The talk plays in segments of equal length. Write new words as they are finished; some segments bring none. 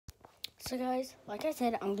So guys, like I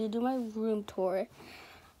said, I'm gonna do my room tour.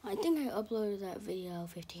 I think I uploaded that video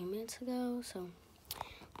 15 minutes ago, so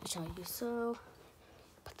I'll show you. So,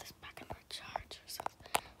 put this back in my charger. So,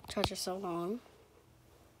 charger so long.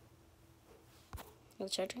 Is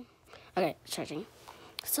it charging? Okay, it's charging.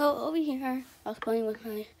 So over here, I was playing with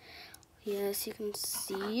my, yes, you can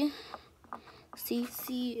see,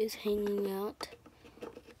 Cece is hanging out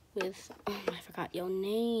with, oh, I forgot your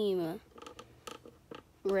name,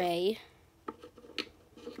 Ray.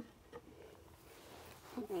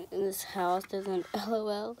 In this house, there's an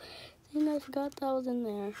LOL thing. I forgot that was in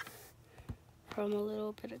there from a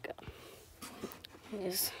little bit ago.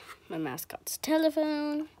 Here's my mascot's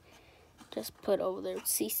telephone. Just put over there,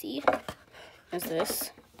 Cece. There's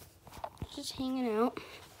this. Just hanging out.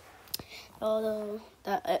 Although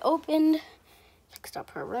that I opened, fixed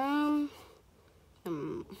up her room.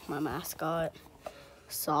 My mascot,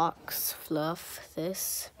 socks, fluff,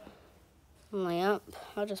 this lamp.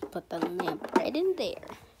 I'll just put the lamp right in there.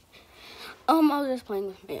 I was just playing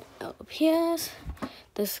with my LPS.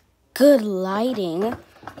 This good lighting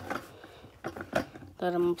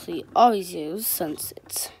that I'm always use since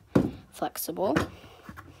it's flexible.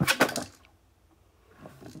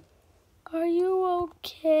 Are you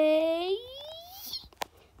okay?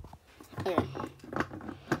 Okay.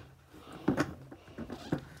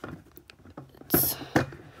 It's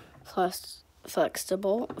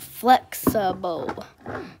flexible.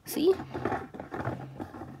 See?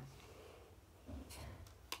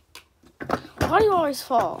 Why do you always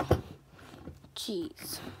fall?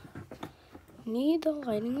 Jeez. Need the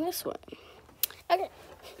lighting this way. Okay.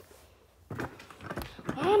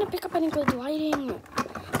 I want to pick up any good lighting.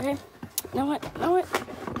 Okay. Know what?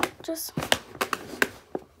 Just.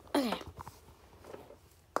 Okay.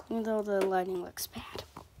 Even though the lighting looks bad.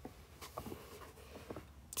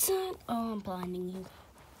 Oh, I'm blinding you.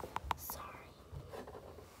 Sorry.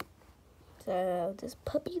 So, this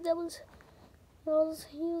puppy that I was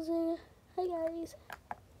using. Hi, guys.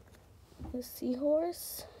 This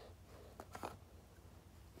seahorse.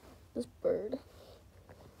 This bird.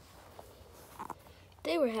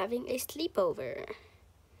 They were having a sleepover.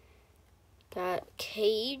 Got a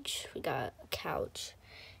cage. We got a couch.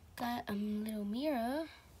 Got a little mirror.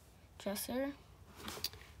 Dresser,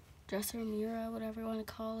 mirror, whatever you want to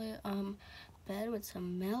call it. Bed with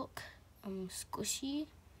some milk. Squishy.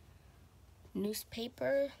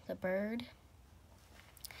 Newspaper. The bird.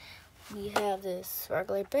 We have this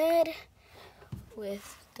regular bed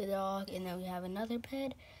with the dog, and then we have another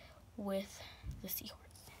bed with the seahorse.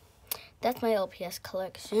 That's my LPS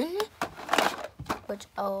collection, which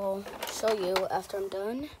I'll show you after I'm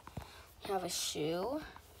done. We have a shoe.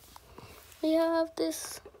 We have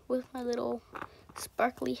this with my little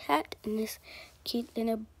sparkly hat and this cute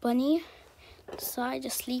little bunny side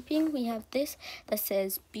just sleeping. We have this that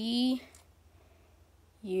says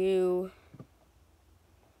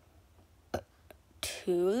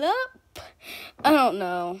tulip? I don't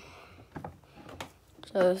know.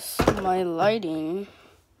 Just my lighting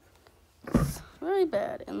is very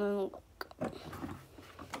bad. And then look.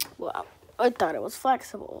 Wow. I thought it was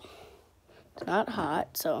flexible. It's not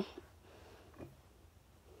hot, so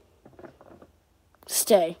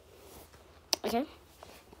stay. Okay.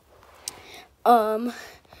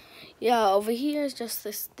 Yeah, over here is just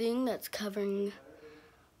this thing that's covering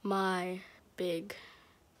my big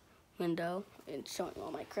window and showing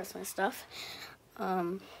all my Christmas stuff.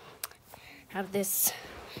 Have this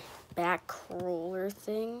back roller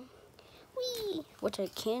thing, which I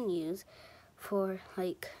can use for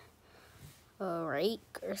like a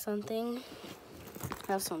rake or something.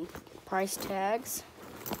 Have some price tags.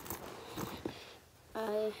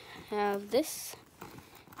 I have this,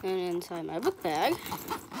 and inside my book bag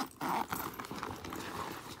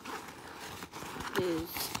is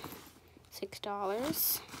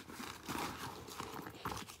 $6.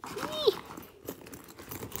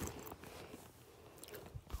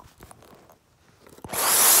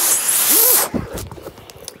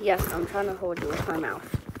 Yes, I'm trying to hold you with my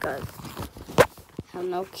mouth because I have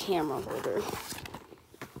no camera holder.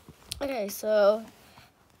 Okay, so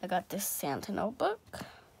I got this Santa notebook,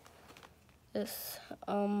 this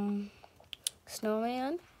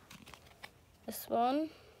snowman, this one,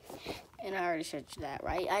 and I already showed you that,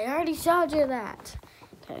 right? I already showed you that.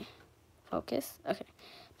 Okay, focus. Okay,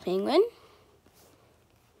 penguin,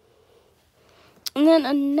 and then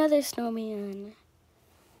another snowman.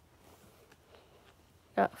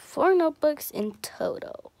 Got 4 notebooks in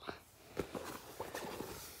total.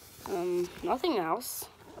 Nothing else.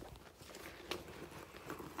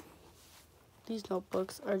 These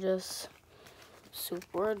notebooks are just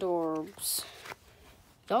super adorbs.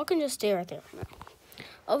 y'all can just stay right there for now.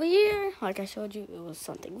 Over here, like I showed you, it was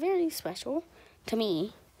something very special to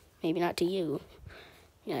me. Maybe not to you.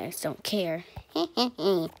 You guys don't care.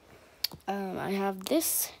 I have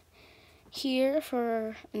this here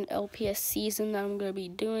for an LPS season that I'm going to be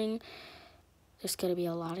doing. There's going to be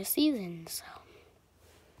a lot of seasons, so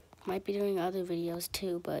might be doing other videos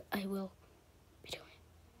too, but I will be doing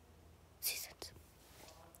seasons.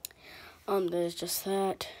 There's just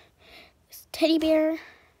that. This teddy bear.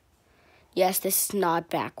 Yes, this is not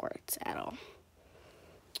backwards at all.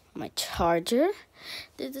 My charger.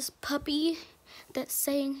 There's this puppy that's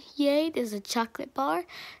saying yay. There's a chocolate bar,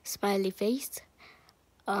 smiley face,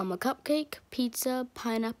 a cupcake, pizza,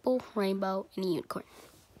 pineapple, rainbow, and a unicorn.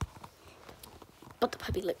 But the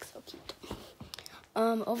puppy looks so cute.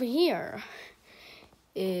 Over here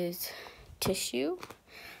is tissue,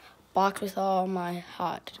 box with all my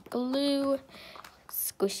hot glue,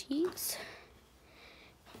 squishies.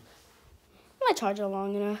 My charger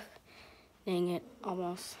long enough. Dang it,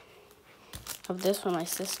 almost. I have this for my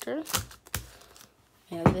sister.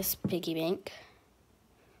 We have this piggy bank.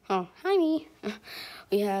 Oh, hi me.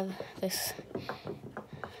 We have this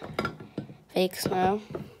fake smile.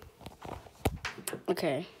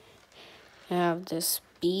 Okay. We have this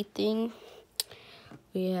bee thing.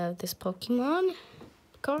 We have this Pokemon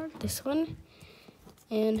card, this one,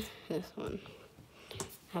 and this one.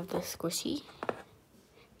 I have this squishy.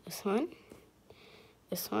 This one.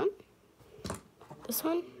 This one. This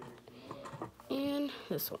one. And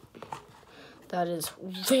this one. That is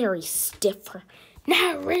very stiff for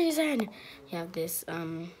no reason. You have this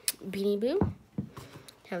Beanie Boo. You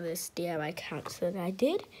have this DIY couch that I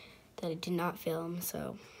did that I did not film,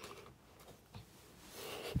 so.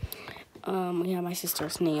 We have my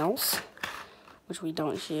sister's nails, which we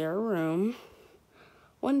don't share a room.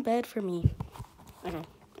 One bed for me. Okay.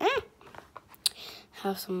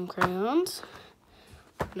 Have some crayons.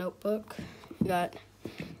 Notebook. Got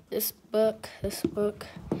this book, this book,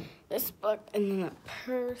 this book, and then a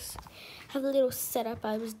purse. Have a little setup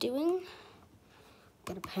I was doing.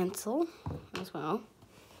 Got a pencil as well.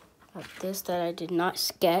 Got this that I did not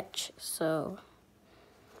sketch, so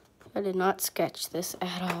I did not sketch this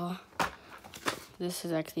at all. This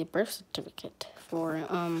is actually a birth certificate for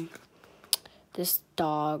this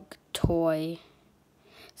dog toy.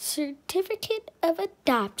 Certificate of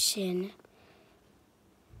adoption.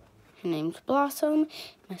 Her name's Blossom.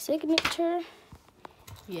 My signature.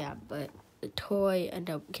 Yeah, but the toy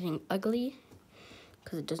ended up getting ugly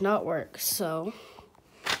because it does not work. So,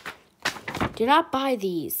 do not buy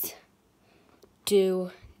these.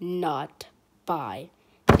 Do not buy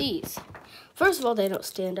these. First of all, they don't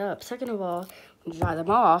stand up. Second of all, when you dry them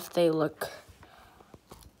off, they look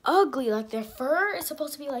ugly. Like their fur is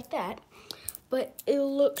supposed to be like that, but it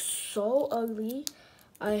looks so ugly.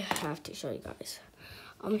 I have to show you guys.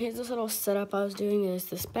 Here's this little setup I was doing. There's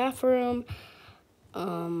this bathroom.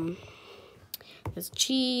 There's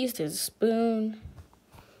cheese. There's a spoon.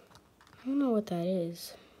 I don't know what that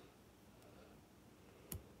is.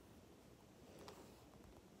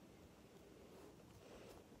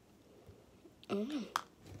 I don't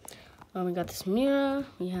know. We got this mirror.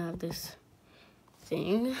 We have this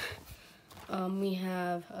thing. We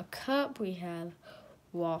have a cup. We have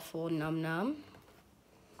waffle num num.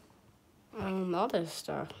 All this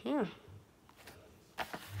stuff, yeah.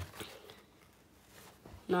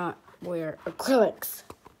 Not wear acrylics.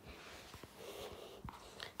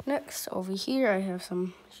 Next, over here, I have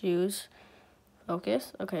some shoes.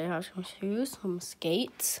 Focus. Okay, I have some shoes, some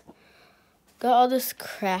skates. Got all this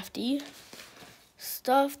crafty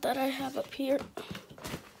stuff that I have up here.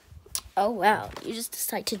 Oh, wow. You just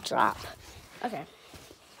decide to drop. Okay.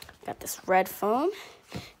 Got this red foam.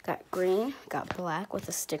 Got green. Got black with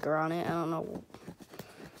a sticker on it. I don't know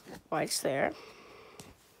why it's there.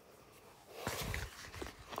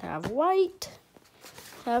 I have white.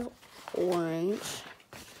 I have orange.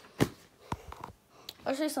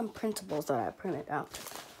 I'll show you some printables that I printed out.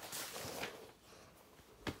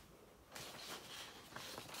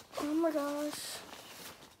 Oh my gosh.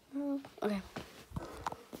 Okay.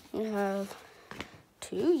 We have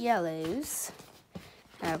 2 yellows.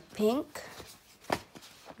 I have pink.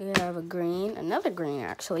 We have a green, another green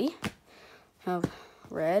actually. I have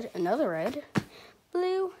red, another red,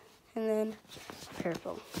 blue, and then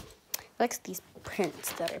purple. I like these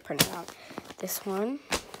prints that I printed out. This one,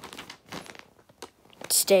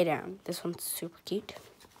 stay down. This one's super cute.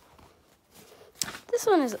 This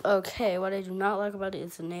one is okay. What I do not like about it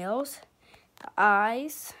is the nails, the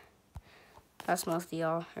eyes. That's mostly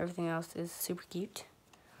all. Everything else is super cute.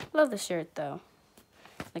 Love the shirt though.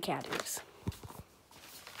 The cat ears.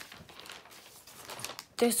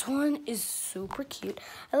 This one is super cute.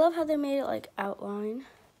 I love how they made it like outline.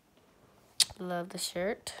 Love the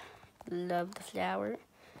shirt. Love the flower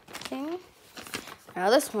thing.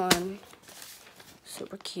 Now this one,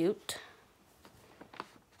 super cute.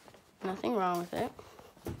 Nothing wrong with it.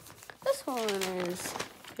 This one is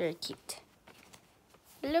very cute.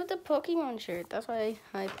 I love the Pokemon shirt. That's why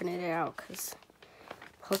I printed it out, because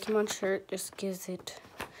Pokemon shirt just gives it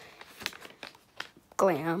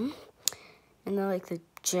glam. And then like the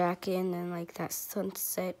jacket and then like that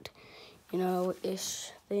sunset, you know,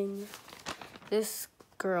 ish thing. This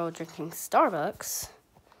girl drinking Starbucks,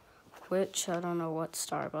 which I don't know what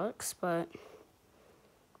Starbucks, but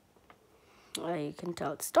you can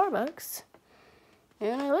tell it's Starbucks.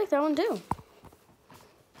 And I like that one too.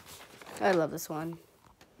 I love this one.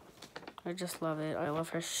 I just love it. I love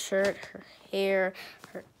her shirt, her hair,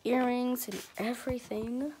 her earrings, and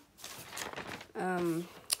everything.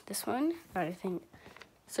 This one, I think,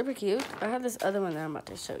 super cute. I have this other one that I'm about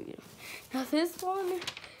to show you. Now this one is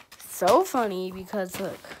so funny because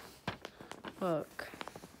look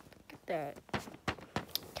at that.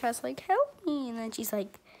 Cat's like, help me, and then she's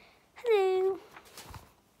like, hello.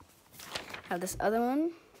 I have this other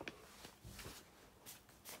one.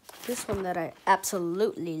 This one that I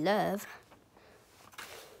absolutely love.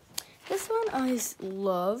 This one I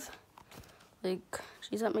love. Like,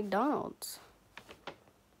 she's at McDonald's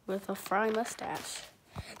with a fry mustache.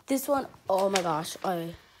 This one, oh my gosh,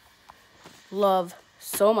 I love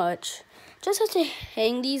so much. Just have to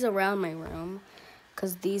hang these around my room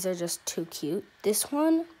because these are just too cute. This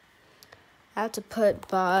one I have to put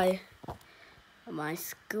by my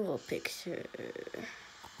school picture.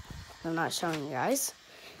 I'm not showing you guys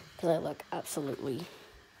because I look absolutely...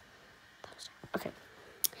 Okay.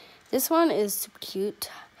 This one is super cute.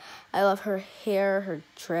 I love her hair, her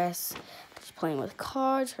dress. She's playing with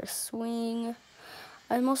cards, her swing.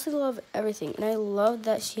 I mostly love everything. And I love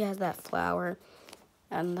that she has that flower.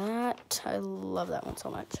 And that, I love that one so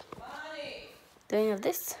much. Then you have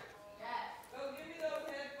this. Go give me those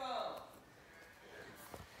headphones.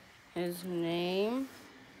 His name,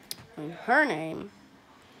 and her name,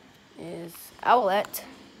 is Owlette.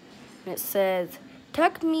 And it says,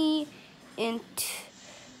 tuck me into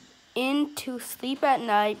sleep at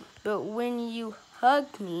night, but when you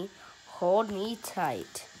hug me, hold me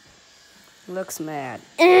tight. Looks mad.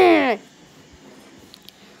 We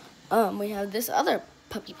have this other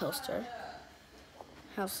puppy poster.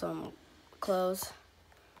 Have some clothes,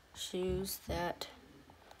 shoes that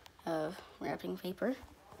have wrapping paper,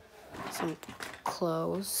 some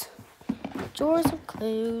clothes, drawers of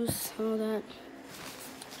clothes, all that.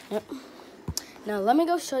 Yep. Now let me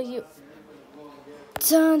go show you.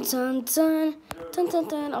 Dun dun dun dun dun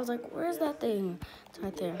dun. I was like, where's that thing? It's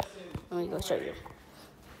right there. Let me go show you.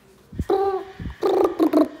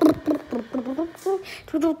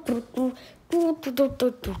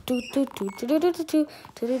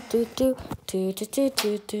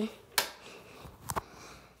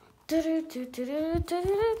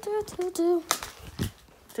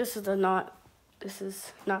 This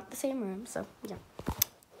is not the same room, so yeah.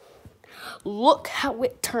 Look how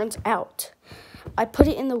it turns out. I put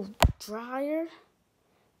it in the dryer.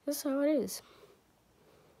 This is how it is.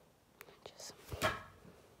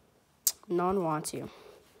 No one wants you.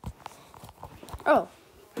 Oh,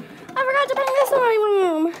 I forgot to bring this in my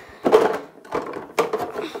room.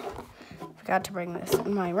 Forgot to bring this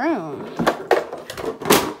in my room.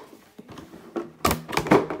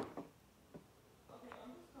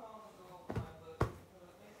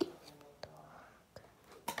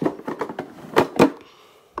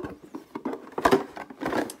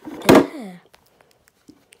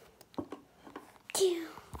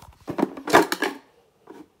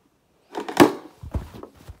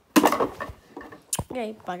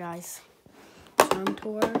 Okay, bye guys. Room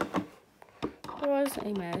tour was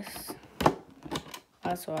a mess.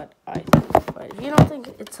 That's what I think. But if you don't think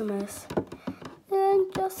it's a mess, then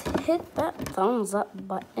just hit that thumbs up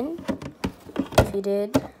button. If you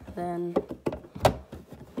did, then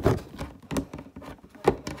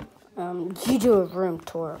you do a room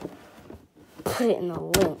tour. Put it in the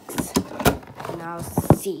links. And I'll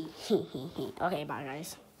see. Okay, bye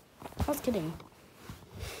guys. I was kidding.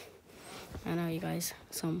 I know you guys,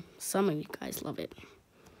 some of you guys love it.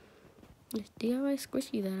 This DIY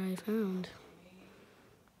squishy that I found.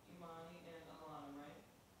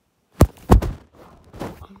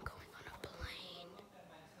 I'm going on a plane.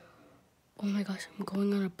 Oh my gosh, I'm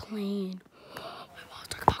going on a plane. My mom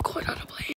talked about going on a plane.